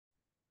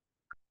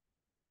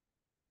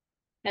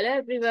Hello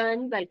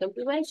everyone, welcome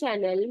to my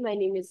channel. My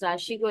name is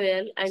Rashi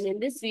Goyal and in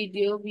this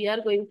video we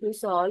are going to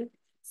solve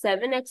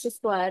 7x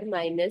square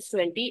minus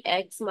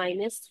 20x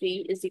minus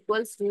 3 is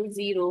equals to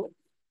 0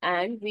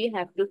 and we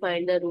have to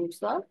find the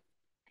roots of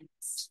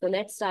x. So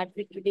let's start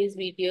with today's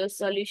video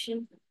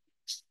solution.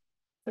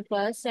 So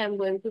first I am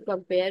going to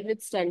compare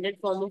with standard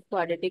form of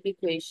quadratic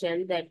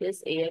equation, that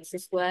is ax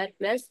square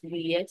plus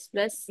bx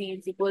plus c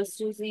is equals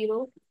to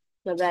 0.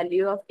 The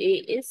value of a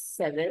is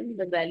 7,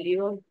 the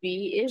value of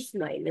b is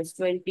minus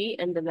 20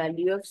 and the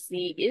value of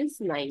c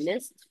is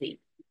minus 3.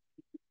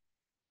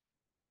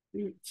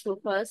 So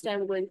first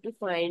I'm going to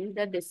find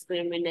the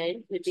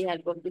discriminant with the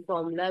help of the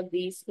formula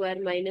b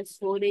square minus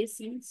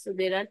 4ac. So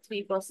there are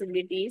three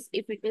possibilities.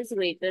 If it is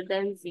greater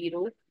than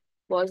 0,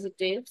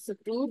 positive, so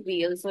two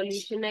real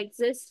solution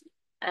exist.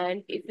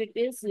 And if it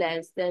is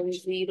less than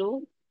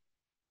 0,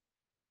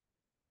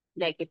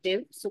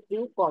 negative, so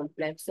two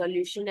complex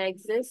solution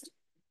exist.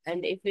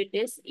 And if it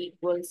is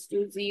equals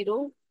to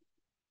 0,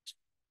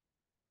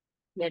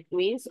 that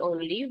means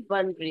only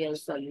one real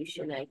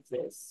solution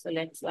exists. So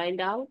let's find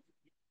out.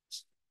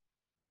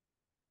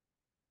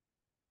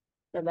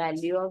 The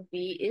value of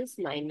b is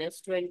minus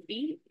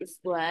 20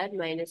 square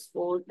minus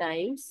 4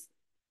 times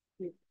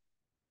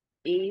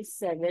a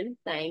 7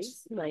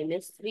 times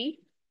minus 3.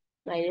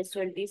 Minus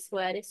 20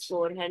 square is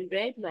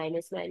 400.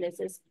 Minus minus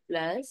is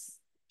plus.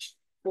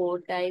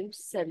 4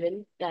 times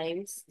 7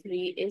 times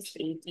 3 is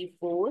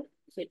 84.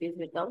 So it is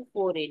become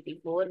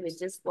 484,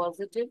 which is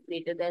positive,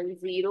 greater than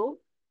 0.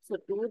 So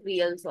two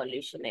real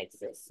solution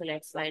exists. So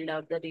let's find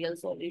out the real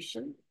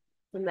solution.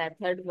 So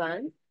method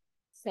 1.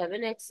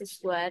 7x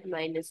square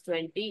minus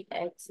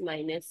 20x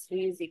minus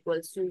 3 is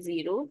equals to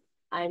 0.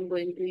 I am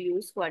going to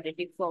use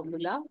quadratic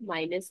formula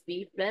minus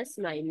b plus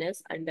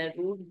minus under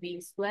root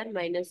b square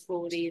minus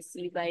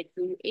 4ac by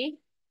 2a.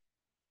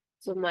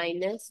 So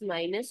minus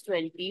minus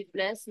 20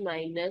 plus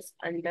minus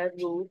under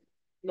root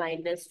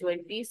minus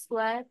 20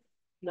 square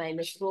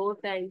minus 4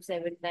 times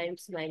 7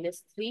 times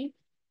minus 3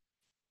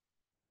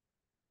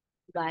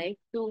 by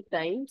 2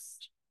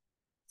 times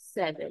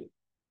 7.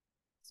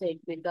 So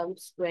it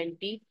becomes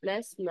 20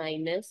 plus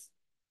minus,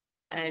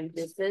 and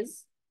this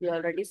is, we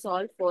already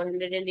solved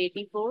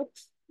 484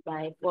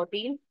 by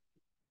 14.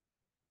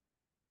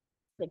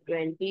 So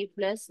 20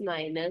 plus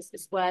minus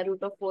square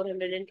root of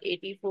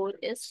 484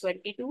 is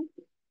 22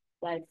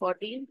 by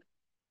 14.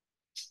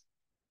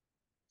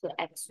 So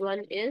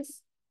x1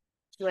 is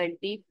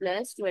 20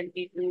 plus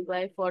 22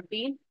 by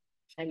 14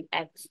 and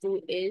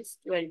x2 is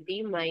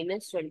 20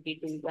 minus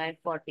 22 by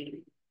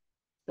 14.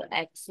 So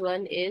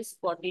x1 is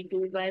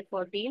 42 by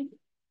 14,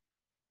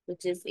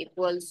 which is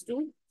equals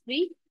to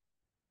 3,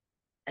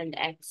 and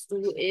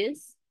x2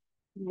 is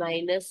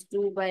minus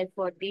 2 by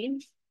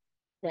 14,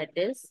 that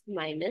is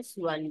minus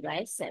 1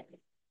 by 7.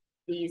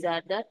 These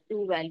are the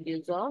two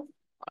values of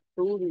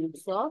two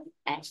roots of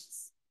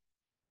x.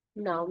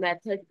 Now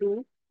method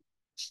 2,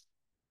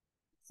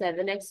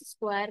 7x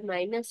square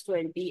minus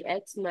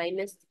 20x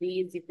minus 3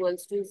 is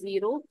equals to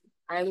 0.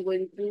 I am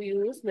going to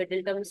use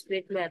middle term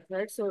split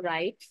method. So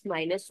write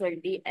minus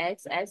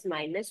 20x as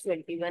minus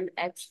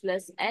 21x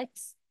plus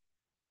x.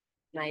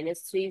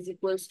 Minus 3 is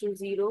equals to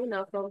 0.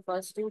 Now from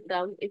first two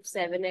term, if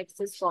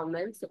 7x is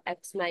common, so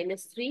x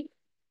minus 3.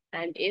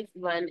 And if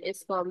 1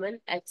 is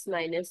common, x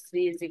minus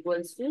 3 is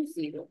equals to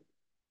 0.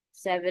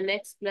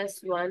 7x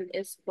plus 1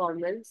 is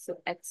common, so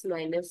x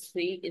minus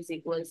 3 is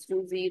equals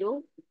to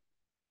 0.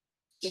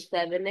 So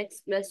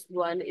 7x plus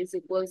 1 is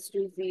equals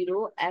to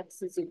 0.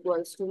 X is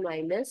equals to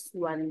minus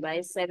 1 by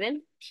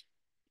 7.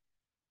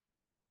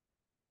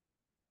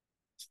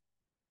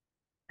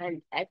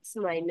 And x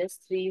minus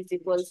 3 is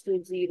equals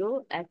to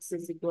 0. X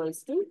is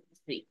equals to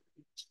 3.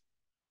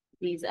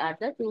 These are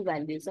the two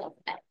values of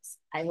x.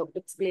 I hope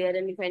it's clear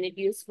and you find it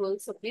useful.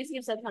 So please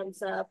give a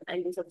thumbs up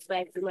and do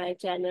subscribe to my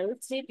channel.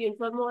 Stay tuned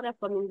for more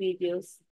upcoming videos.